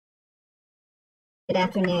Good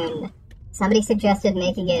afternoon. Somebody suggested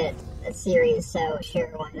making it a series, so sure,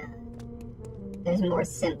 why not? There's more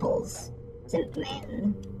simples.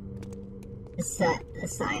 Simpman.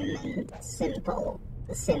 Assignment. Simple.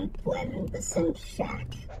 The Simplin. The Simp Shack.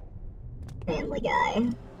 Family Guy.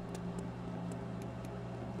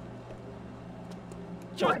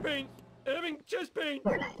 Chest pain! Having chest pain!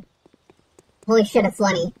 Fortnite. Holy shit, it's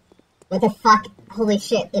Lenny. What the fuck? Holy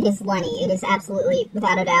shit, it is Lenny. It is absolutely,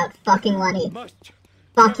 without a doubt, fucking Lenny.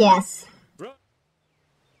 Fuck yes. Hey,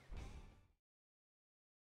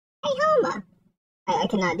 Homa! I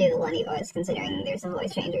cannot do the Lenny voice, considering there's a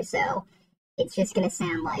voice changer, so it's just gonna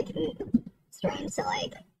sound like strange, so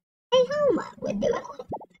like, hey, Homa! Would do it.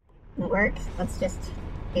 It works. Let's just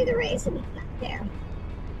do the race and not there.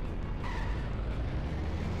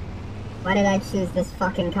 Why did I choose this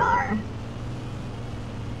fucking car?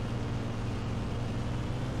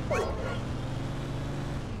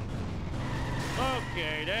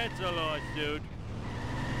 Okay, that's a lawsuit.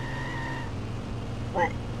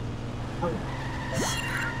 What? Oh.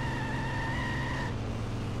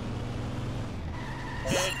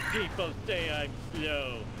 And people say I'm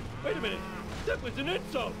slow. Wait a minute, that was an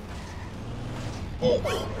insult.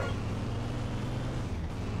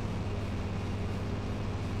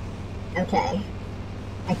 Okay.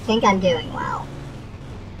 I think I'm doing well.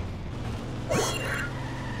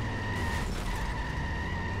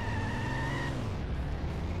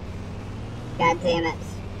 God damn it.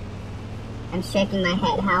 I'm shaking my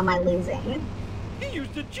head. How am I losing? He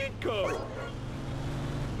used a cheat code.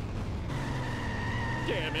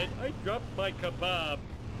 Damn it, I dropped my kebab.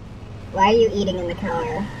 Why are you eating in the car?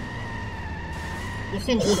 You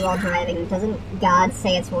shouldn't eat while driving. Doesn't God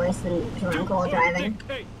say it's worse than drunk while driving?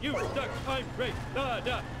 Hey, you suck, I'm great. Da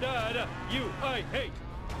da da da. You I hate.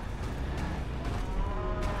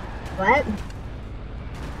 What?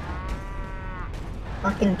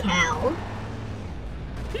 Fucking cow.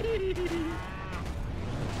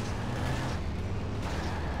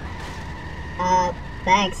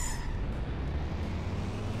 Thanks.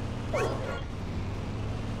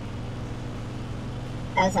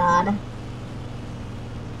 That was odd.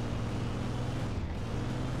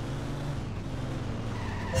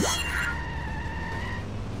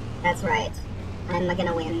 That's right. I'm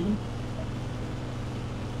gonna win.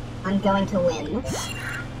 I'm going to win.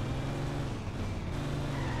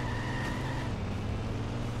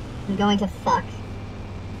 I'm going to fuck.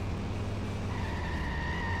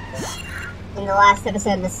 In the last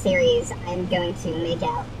episode of the series, I'm going to make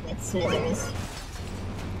out with Smithers.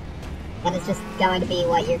 That is just going to be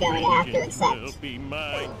what you're going to have to accept. Will be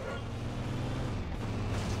mine.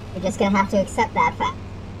 You're just gonna have to accept that fact.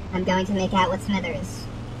 I'm going to make out with Smithers.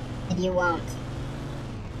 And you won't.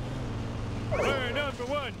 We're number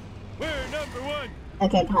one! We're number one!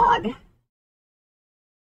 Okay, Pog.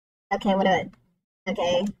 Okay, what do I...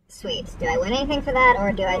 Okay, sweet. Do I win anything for that,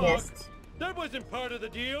 or do I just... That wasn't part of the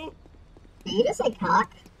deal! Did you just say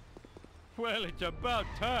cock? Well, it's about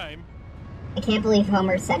time. I can't believe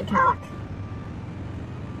Homer said cock.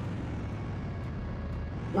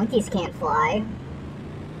 Monkeys can't fly.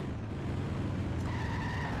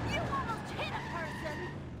 You almost hit a person!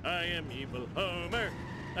 I am evil Homer.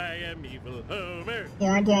 I am evil Homer. You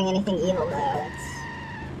aren't doing anything evil, though.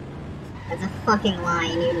 That's a fucking lie,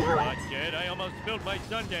 and you know Not it. yet. I almost spilled my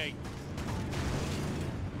sundae.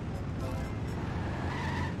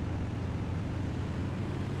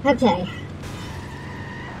 Okay.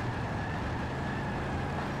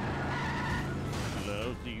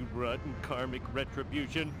 Lousy, rotten karmic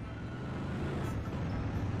retribution.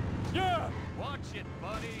 Yeah! Watch it,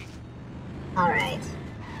 buddy! Alright.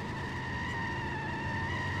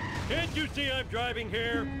 Can't you see I'm driving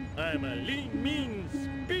here? I'm a lean, mean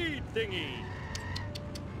speed thingy.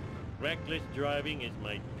 Reckless driving is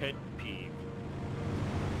my pet peeve.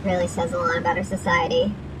 Really says a lot about our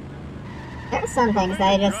society. There are some things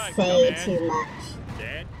that I just say too much.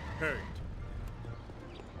 That hurt.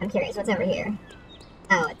 I'm curious, what's over here?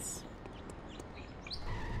 Oh, it's...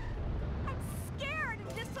 I'm scared and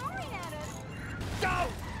disoriented! Go!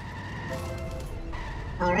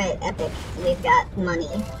 Alright, epic. We've got money.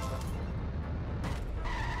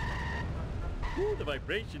 Ooh, the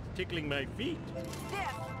vibration's tickling my feet.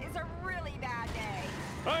 This is a really bad day.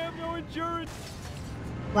 I have no insurance.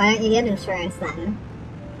 Why don't you get insurance then?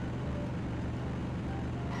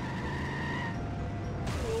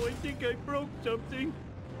 Oh, I think I broke something.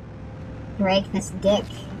 Break this dick.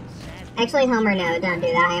 Actually, Homer, no, don't do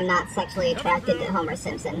that. I am not sexually attracted to Homer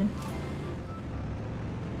Simpson.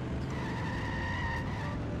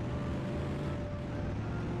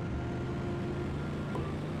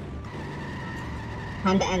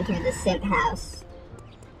 Time to enter the simp house.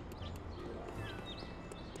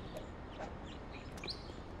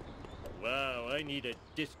 I need a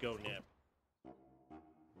disco nap.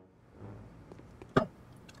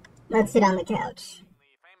 Let's sit on the couch.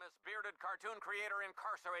 The famous bearded cartoon creator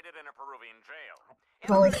incarcerated in a Peruvian jail.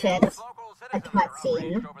 Holy shit. Local A citizens are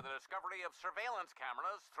cutscene. outraged over the discovery of surveillance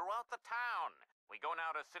cameras throughout the town. We go now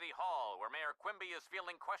to City Hall, where Mayor Quimby is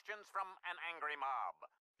fielding questions from an angry mob.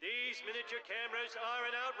 These miniature cameras are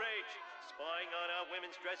an outrage. Spying on our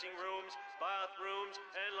women's dressing rooms, bathrooms,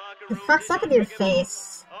 and locker The rooms. fuck's is up with your unforgivable.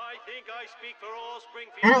 face? I think I speak for all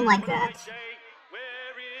Springfield. I don't like when I that. say,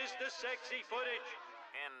 where is the sexy footage?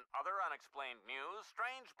 In other unexplained news,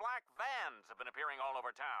 strange black vans have been appearing all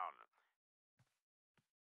over town.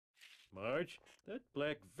 Marge, that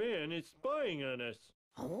black van is spying on us.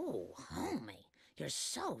 Oh, homie, you're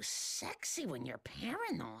so sexy when you're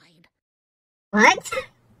paranoid. What?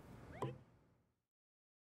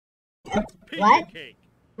 Piece What? of cake.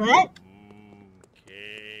 What?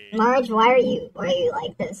 Okay. Marge, why are you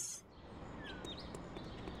like this?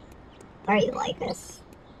 Why are you like this?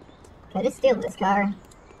 Can I just steal this car?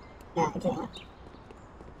 No, I can't.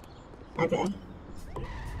 Okay.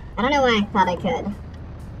 I don't know why I thought I could.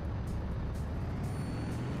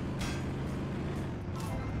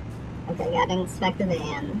 Okay, gotta inspect the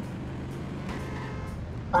van.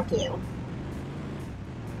 Fuck you.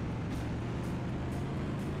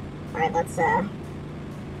 Alright,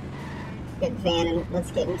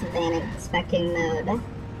 let's get into van inspecting mode.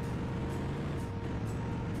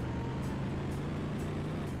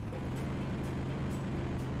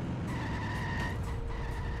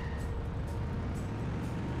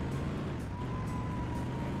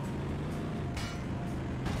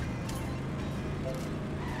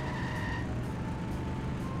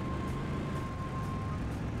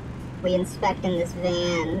 We inspect in this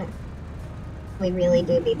van. We really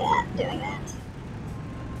do be doing that.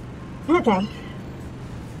 Okay.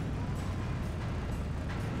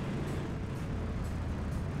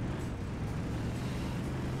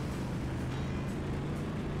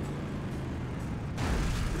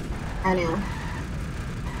 Oh no.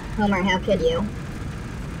 Homer, how could you?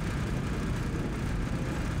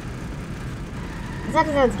 This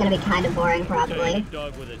episode's gonna be kind of boring, probably.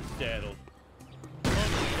 Dog with a saddle.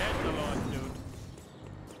 That's a lawsuit.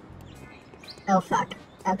 Oh fuck.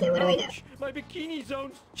 Okay, what do we do? Ouch! My bikini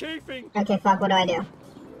zone's chafing. Okay, fuck, what do I do?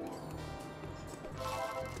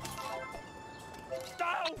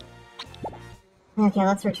 Ow! Okay,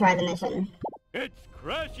 let's retry the mission. It's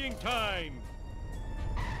crashing time.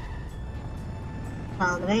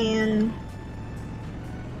 Follow the van.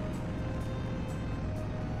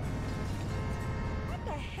 What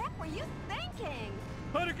the heck were you thinking?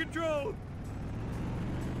 Out of control.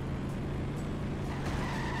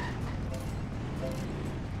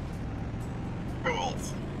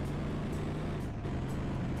 Alright.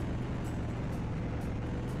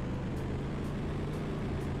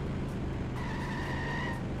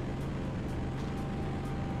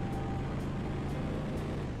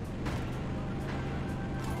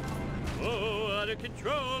 Oh, out of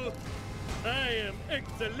control. I am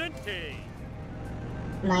excelente.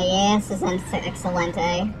 My ass is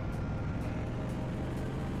excelente.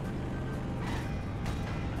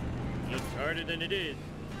 Looks harder than it is.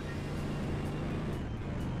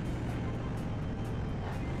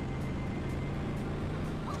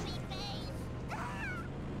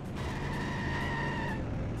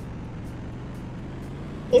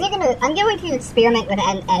 I'm going to experiment with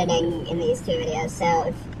editing in these two videos, so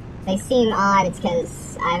if they seem odd, it's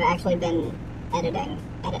because I've actually been editing.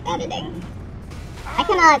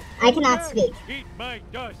 I cannot speak. Eat my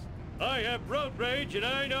dust. I have road rage and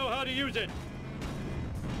I know how to use it.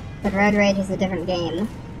 But Road Rage is a different game.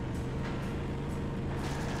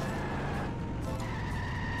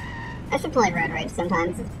 I should play Road Rage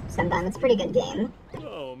sometime. It's a pretty good game.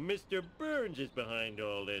 Oh, Mr. Burns is behind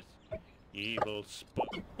all this. Evil spot.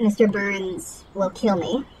 Mr. Burns will kill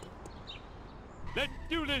me. Let's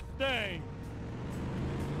do this thing.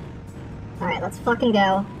 Alright, let's fucking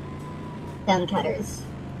go. Stone Cutters.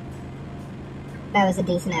 That was a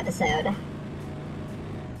decent episode.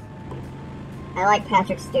 I like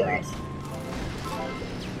Patrick Stewart.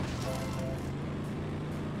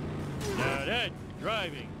 Now that's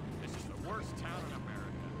driving. This is the worst town in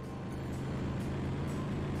America.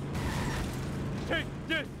 Take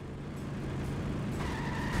this.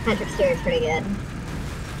 Patrick Stewart's pretty good.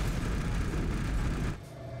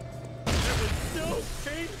 That was so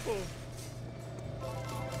painful.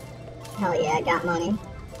 Hell yeah, I got money.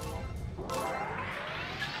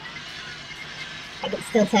 I could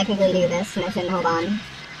still technically do this mission, hold on.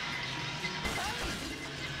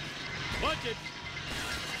 Watch it.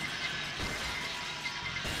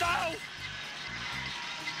 Ow!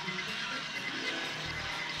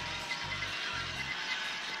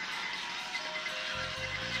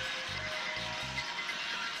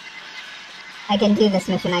 I can do this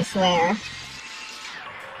mission, I swear.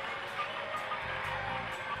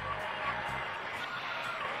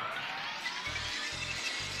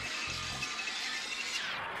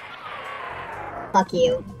 Fuck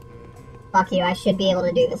you. Fuck you, I should be able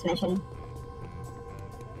to do this mission.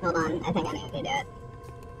 Hold on, I think I know how to do it.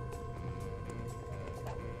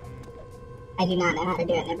 I do not know how to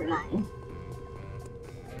do it, never mind.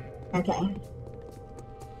 Okay.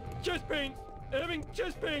 Chest pain! Having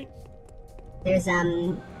chest pain! There's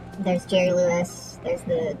Jerry Lewis. There's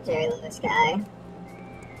the Jerry Lewis guy.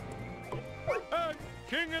 I'm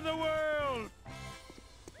king of the world!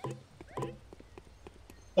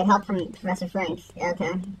 Get help from Professor Frank.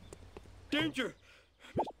 Okay. Danger!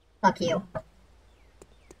 Fuck you.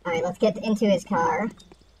 Alright, let's get into his car.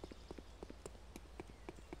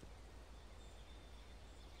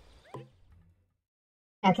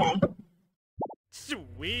 Okay,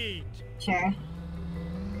 Sweet! sure.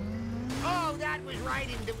 Oh, that was right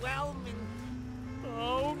in the Wellman.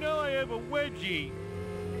 Oh, now I have a wedgie!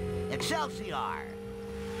 Excelsior!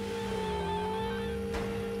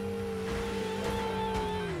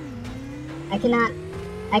 I cannot.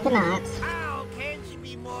 Ow, can't you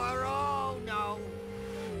be more? Oh, no.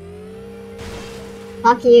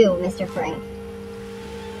 Fuck you, Mr. Frank.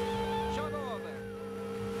 Shut over.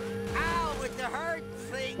 Ow, with the hurt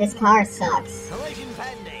thing. This car sucks. Collision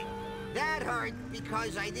pending. That hurt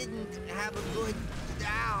because I didn't have a good...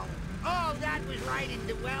 Ow. Oh, that was right in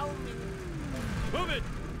the Wellman. Move it!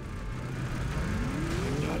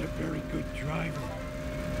 You're not a very good driver.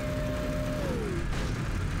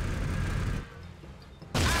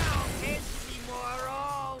 Ow, can't you be more?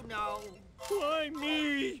 Oh, no. Why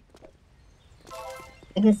me?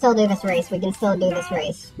 We can still do this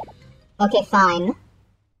race. Okay, fine.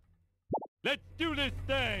 Let's do this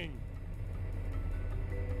thing!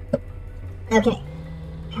 Okay.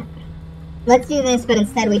 Let's do this, but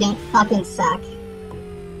instead we don't fucking suck.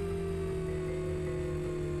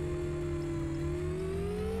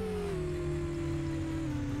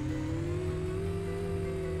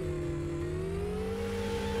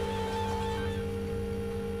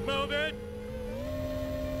 Move it!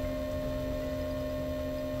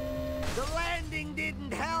 The landing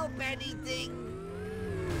didn't help anything.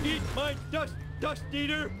 Eat my dust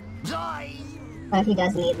eater! Die. What if he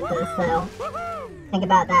doesn't eat this, though? Think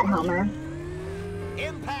about that, Homer.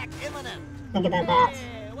 Impact imminent. Think about that.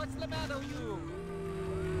 Hey, what's the matter with you?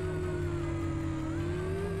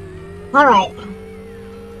 Alright.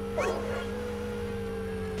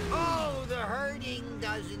 Oh, the hurting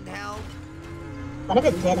doesn't help. What if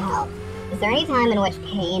it did help? Is there any time in which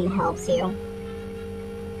pain helps you?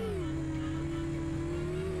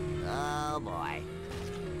 Oh, boy.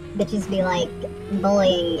 Bitches be like,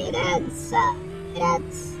 bullying, it adds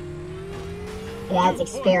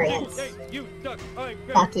experience. Hey, you duck! I'm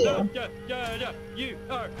great. Fuck you. You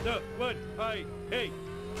are the one I hate.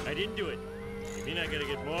 I didn't do it. You mean I gotta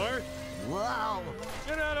get more? Whoa.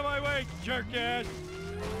 Get out of my way, jerk ass!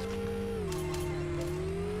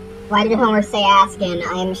 Why did Homer say ass again?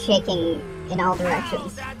 I am shaking in all Ow,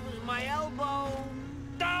 directions. that was my elbow.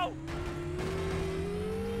 No!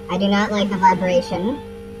 I do not like the vibration.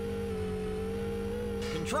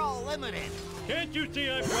 Control limited. Can't you see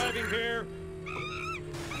I'm driving here?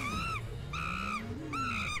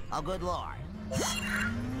 Oh, good lord.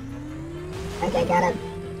 Okay, I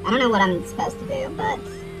don't know what I'm supposed to do, but...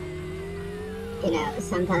 You know,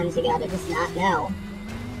 sometimes you gotta just not know.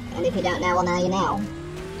 And if you don't know, well, now you know.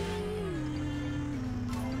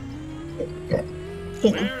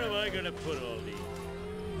 Excuse me. Where am I gonna put all these?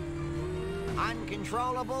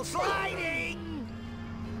 Uncontrollable sliding.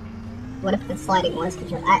 What if the sliding was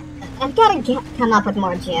controlled? I've gotta come up with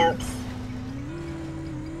more jokes.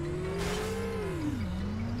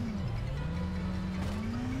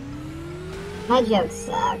 My jokes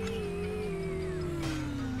suck.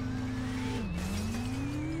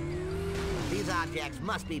 These objects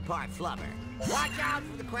must be part flubber. Watch out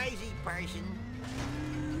for the crazy person.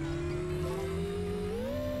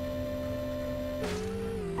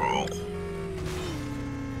 Alright.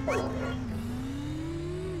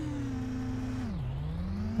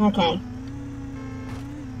 Okay.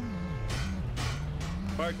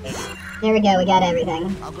 Park it. There we go, we got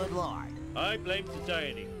everything. Oh, good lord. I blame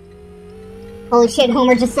society. Holy shit,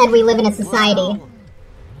 Homer just said we live in a society. Whoa.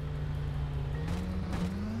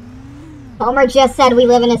 Homer just said we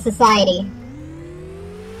live in a society.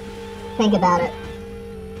 Think about it.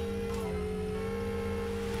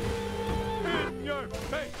 In your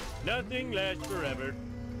face! Nothing lasts forever.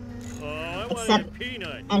 Oh, I Except- wanted a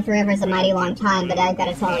peanut. And forever's a mighty long time, but I've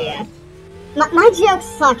gotta tell you. My jokes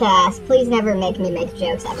suck ass. Please never make me make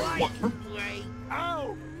jokes ever Right, again. right.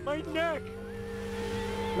 my neck!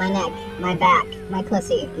 My neck, my back, my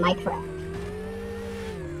pussy, my crack.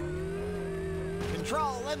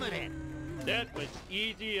 Control limited. That was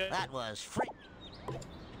easy. That was free.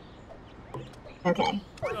 Okay.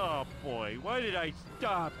 Oh boy, why did I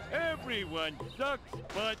stop? Everyone sucks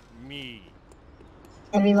but me.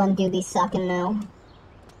 Everyone do be sucking though.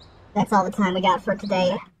 That's all the time we got for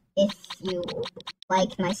today. If you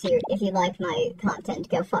like my if you like my content,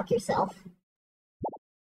 go fuck yourself.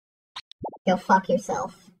 Go fuck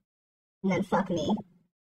yourself. And then fuck me.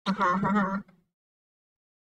 Ha ha ha ha.